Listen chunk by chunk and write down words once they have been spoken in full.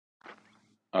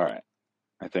All right,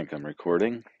 I think I'm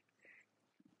recording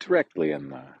directly in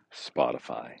the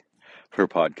Spotify for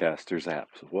podcasters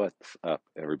apps. What's up,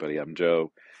 everybody? I'm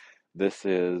Joe. This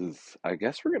is, I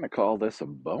guess we're going to call this a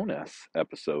bonus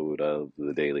episode of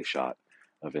the Daily Shot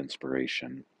of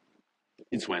Inspiration.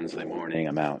 It's Wednesday morning.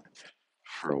 I'm out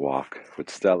for a walk with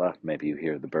Stella. Maybe you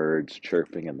hear the birds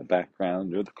chirping in the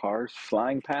background or the cars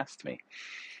flying past me.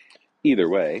 Either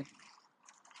way,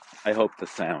 I hope the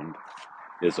sound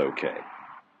is okay.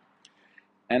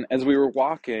 And as we were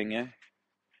walking,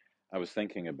 I was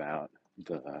thinking about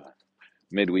the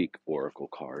midweek oracle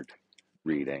card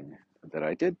reading that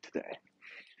I did today.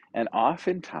 And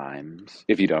oftentimes,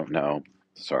 if you don't know,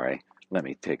 sorry, let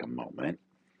me take a moment.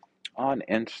 On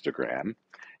Instagram,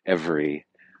 every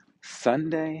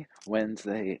Sunday,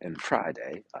 Wednesday, and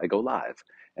Friday, I go live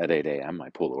at 8 a.m. I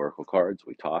pull oracle cards,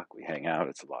 we talk, we hang out.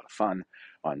 It's a lot of fun.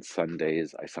 On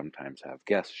Sundays, I sometimes have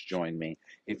guests join me.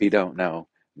 If you don't know,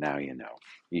 now you know.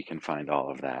 You can find all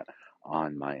of that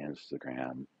on my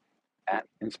Instagram at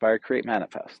Inspire Create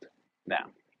Manifest. Now,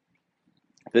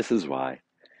 this is why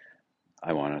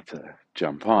I wanted to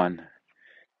jump on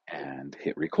and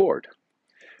hit record,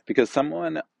 because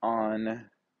someone on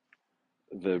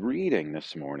the reading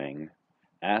this morning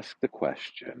asked the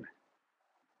question,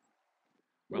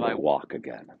 will I walk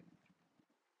again?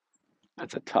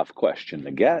 That's a tough question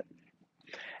to get,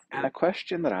 and a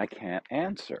question that I can't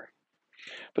answer.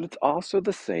 But it's also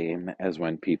the same as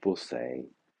when people say,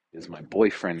 is my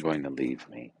boyfriend going to leave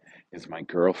me? Is my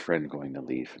girlfriend going to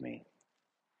leave me?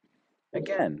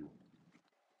 Again,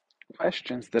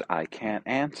 questions that I can't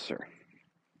answer,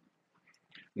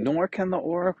 nor can the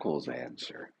oracles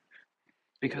answer,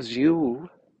 because you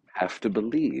have to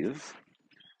believe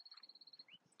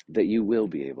that you will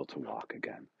be able to walk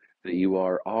again, that you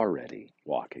are already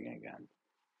walking again.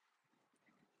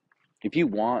 If you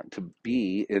want to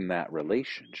be in that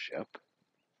relationship,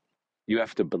 you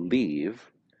have to believe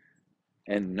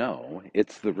and know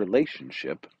it's the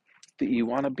relationship that you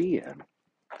want to be in.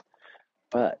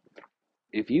 But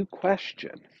if you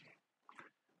question,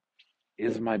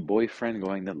 is my boyfriend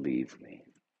going to leave me?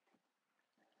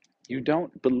 You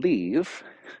don't believe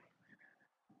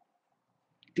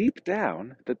deep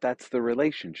down that that's the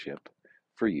relationship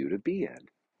for you to be in.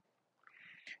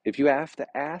 If you have to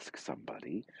ask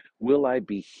somebody, will I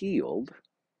be healed?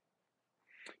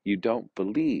 You don't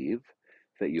believe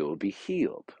that you'll be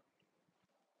healed.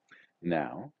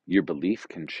 Now, your belief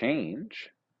can change,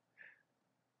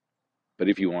 but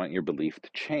if you want your belief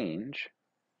to change,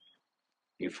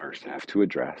 you first have to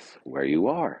address where you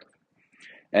are.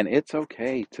 And it's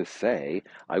okay to say,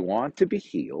 I want to be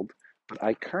healed, but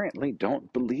I currently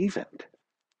don't believe it.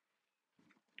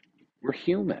 We're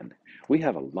human. We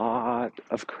have a lot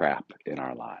of crap in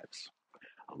our lives,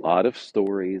 a lot of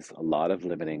stories, a lot of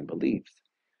limiting beliefs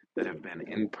that have been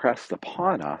impressed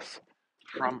upon us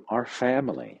from our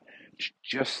family,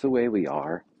 just the way we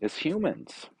are as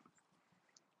humans.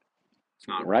 It's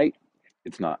not right,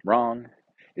 it's not wrong,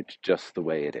 it's just the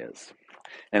way it is.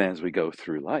 And as we go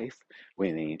through life,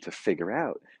 we need to figure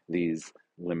out these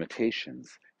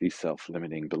limitations, these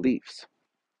self-limiting beliefs,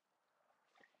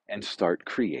 and start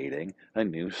creating a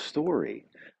new story.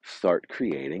 Start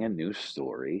creating a new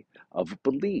story of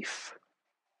belief.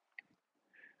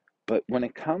 But when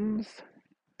it comes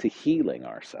to healing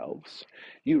ourselves,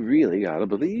 you really got to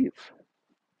believe.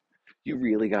 You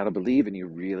really got to believe, and you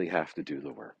really have to do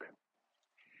the work.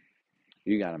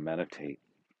 You got to meditate.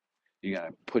 You got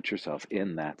to put yourself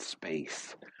in that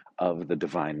space of the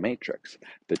divine matrix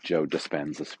that Joe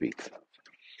Dispenza speaks of.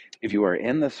 If you are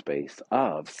in the space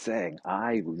of saying,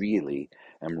 I really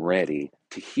am ready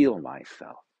to heal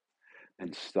myself,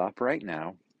 then stop right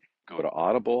now, go to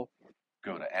Audible,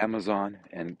 go to Amazon,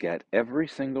 and get every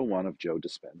single one of Joe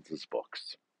Dispenza's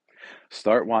books.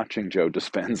 Start watching Joe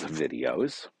Dispenza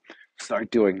videos.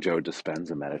 Start doing Joe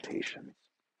Dispenza meditations.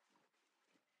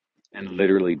 And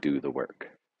literally do the work.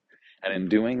 And in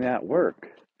doing that work,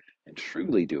 and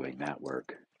truly doing that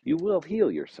work, you will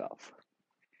heal yourself.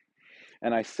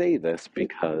 And I say this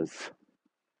because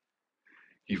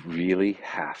you really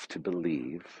have to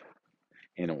believe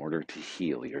in order to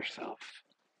heal yourself.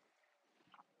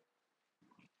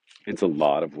 It's a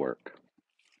lot of work.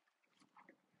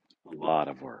 A lot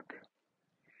of work.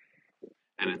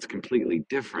 And it's completely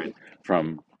different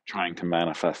from trying to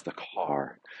manifest a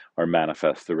car or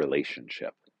manifest a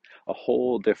relationship. A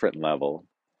whole different level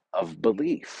of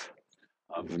belief,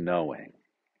 of knowing.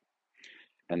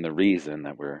 And the reason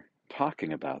that we're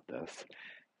talking about this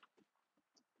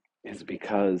is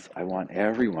because I want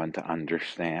everyone to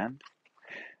understand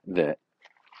that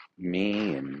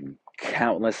me and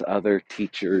countless other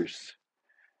teachers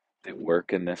that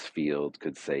work in this field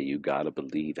could say, you got to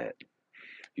believe it.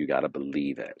 You got to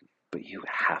believe it. But you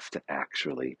have to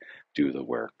actually do the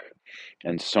work.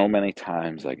 And so many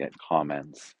times I get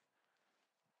comments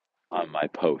on my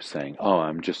post saying, oh,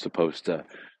 I'm just supposed to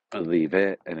believe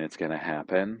it and it's going to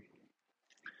happen.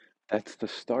 That's the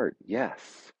start,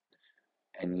 yes.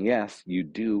 And yes, you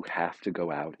do have to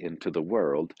go out into the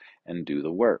world and do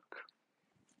the work.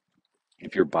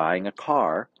 If you're buying a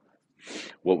car,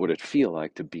 what would it feel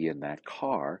like to be in that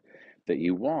car that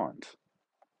you want?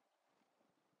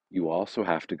 You also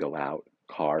have to go out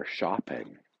car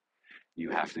shopping. You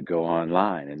have to go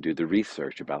online and do the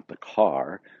research about the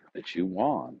car that you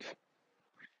want.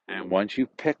 And once you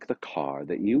pick the car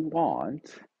that you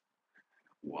want,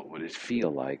 what would it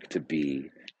feel like to be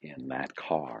in that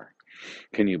car?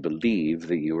 Can you believe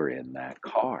that you are in that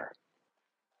car?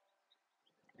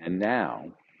 And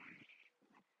now,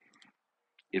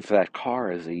 if that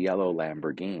car is a yellow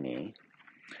Lamborghini,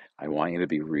 I want you to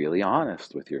be really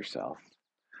honest with yourself.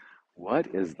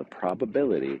 What is the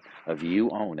probability of you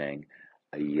owning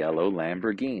a yellow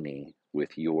Lamborghini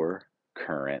with your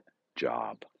current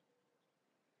job?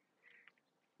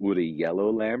 Would a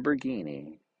yellow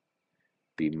Lamborghini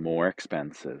be more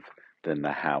expensive than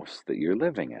the house that you're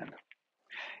living in?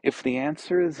 If the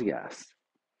answer is yes,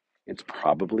 it's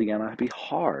probably going to be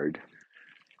hard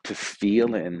to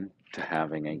feel into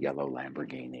having a yellow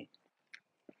Lamborghini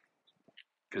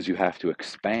because you have to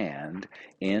expand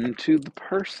into the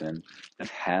person that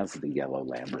has the yellow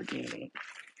Lamborghini.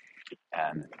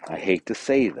 And I hate to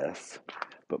say this,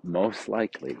 but most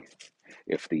likely,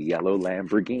 if the yellow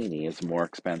Lamborghini is more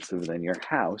expensive than your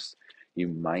house, you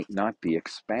might not be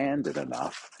expanded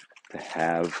enough to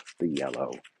have the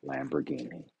yellow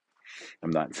Lamborghini.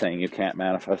 I'm not saying you can't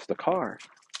manifest a car,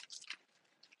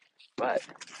 but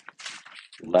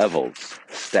levels,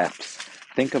 steps.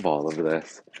 Think of all of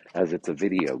this as it's a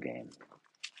video game.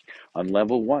 On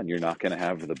level one, you're not going to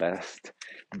have the best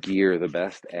gear, the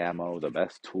best ammo, the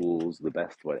best tools, the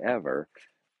best whatever.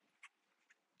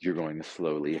 You're going to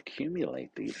slowly accumulate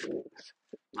these things.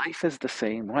 Life is the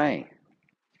same way.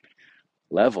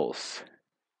 Levels.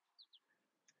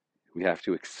 We have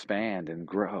to expand and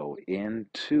grow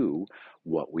into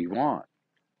what we want.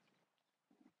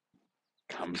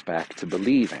 Comes back to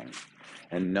believing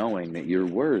and knowing that you're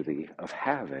worthy of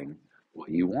having what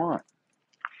you want.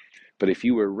 But if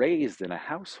you were raised in a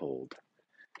household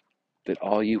that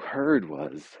all you heard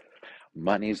was,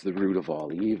 money's the root of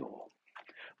all evil,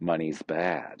 money's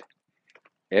bad,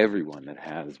 everyone that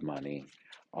has money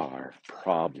are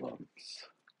problems,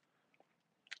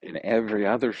 in every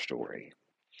other story,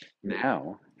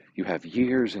 now you have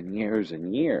years and years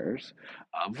and years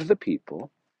of the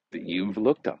people that you've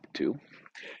looked up to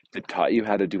that taught you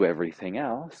how to do everything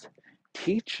else,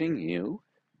 teaching you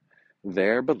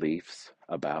their beliefs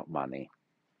about money.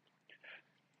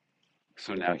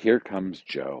 So now here comes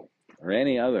Joe or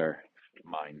any other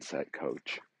mindset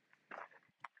coach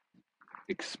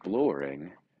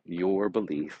exploring your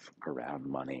belief around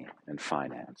money and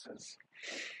finances.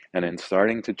 And in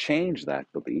starting to change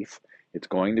that belief, it's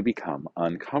going to become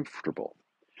uncomfortable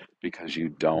because you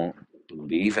don't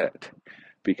believe it.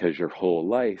 Because your whole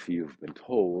life you've been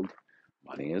told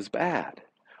money is bad.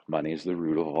 Money is the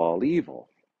root of all evil.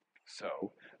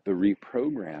 So the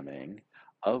reprogramming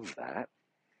of that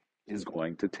is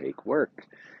going to take work.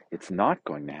 It's not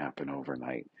going to happen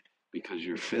overnight because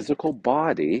your physical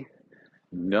body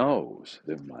knows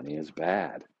that money is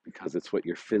bad because it's what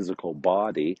your physical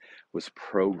body was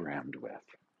programmed with.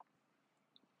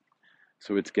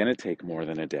 So it's going to take more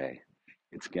than a day.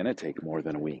 It's going to take more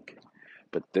than a week.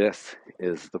 But this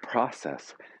is the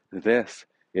process. This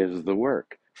is the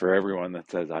work. For everyone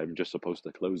that says, I'm just supposed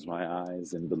to close my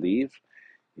eyes and believe,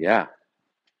 yeah.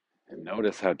 And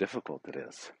notice how difficult it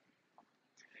is.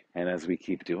 And as we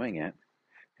keep doing it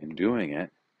and doing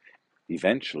it,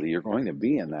 eventually you're going to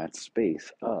be in that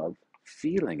space of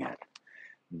feeling it.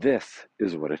 This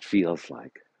is what it feels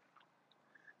like.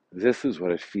 This is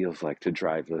what it feels like to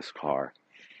drive this car,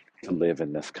 to live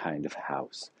in this kind of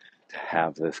house, to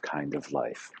have this kind of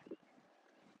life.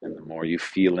 And the more you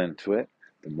feel into it,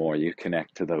 the more you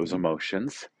connect to those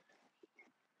emotions,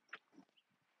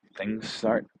 things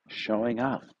start showing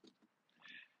up.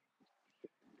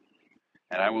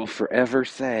 And I will forever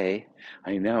say,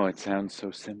 I know it sounds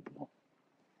so simple.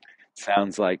 It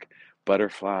sounds like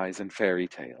butterflies and fairy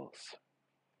tales.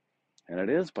 And it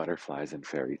is butterflies and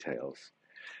fairy tales.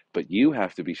 But you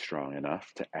have to be strong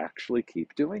enough to actually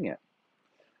keep doing it.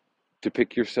 To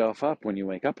pick yourself up when you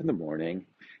wake up in the morning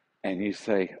and you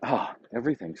say, oh,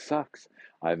 everything sucks.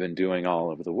 I've been doing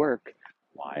all of the work.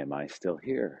 Why am I still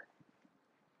here?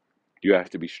 You have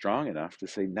to be strong enough to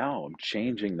say, no, I'm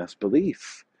changing this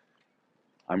belief.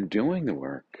 I'm doing the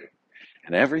work.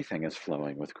 And everything is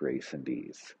flowing with grace and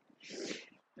ease.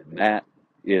 And that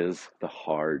is the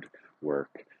hard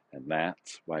work. And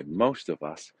that's why most of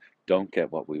us don't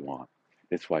get what we want.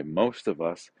 It's why most of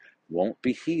us won't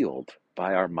be healed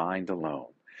by our mind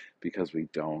alone, because we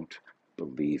don't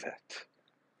believe it.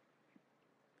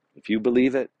 If you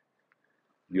believe it,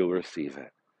 you'll receive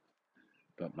it.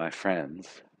 But my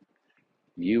friends,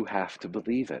 you have to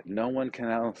believe it. No one can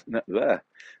else,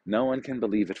 no one can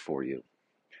believe it for you.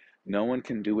 No one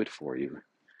can do it for you.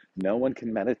 No one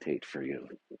can meditate for you.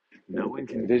 No one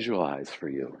can visualize for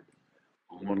you.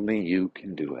 Only you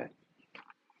can do it.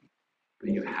 But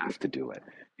you have to do it.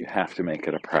 You have to make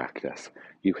it a practice.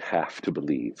 You have to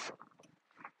believe.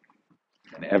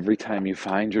 And every time you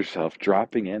find yourself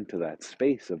dropping into that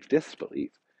space of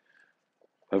disbelief,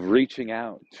 of reaching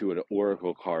out to an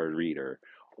oracle card reader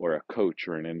or a coach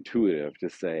or an intuitive to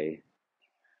say,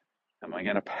 am I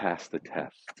going to pass the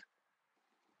test?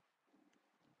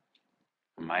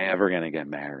 Am I ever going to get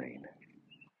married?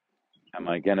 Am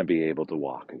I going to be able to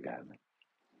walk again?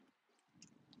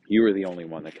 You are the only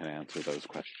one that can answer those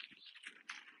questions.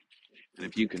 And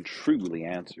if you can truly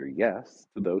answer yes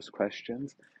to those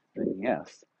questions, then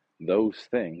yes, those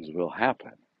things will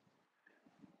happen.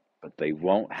 But they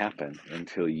won't happen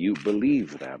until you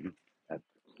believe them at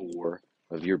the core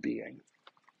of your being.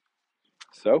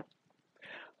 So,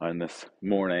 on this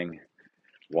morning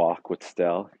walk with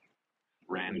Stell,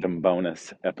 random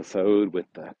bonus episode with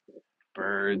the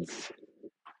birds,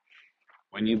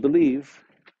 when you believe,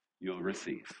 you'll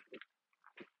receive.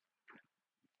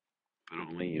 But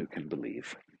only you can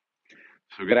believe.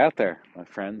 So get out there, my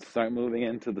friends. Start moving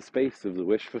into the space of the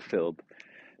wish fulfilled.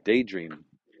 Daydream.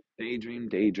 Daydream,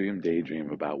 daydream,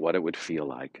 daydream about what it would feel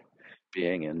like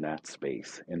being in that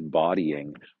space,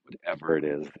 embodying whatever it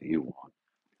is that you want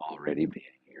already being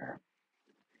here.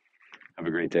 Have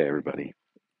a great day, everybody.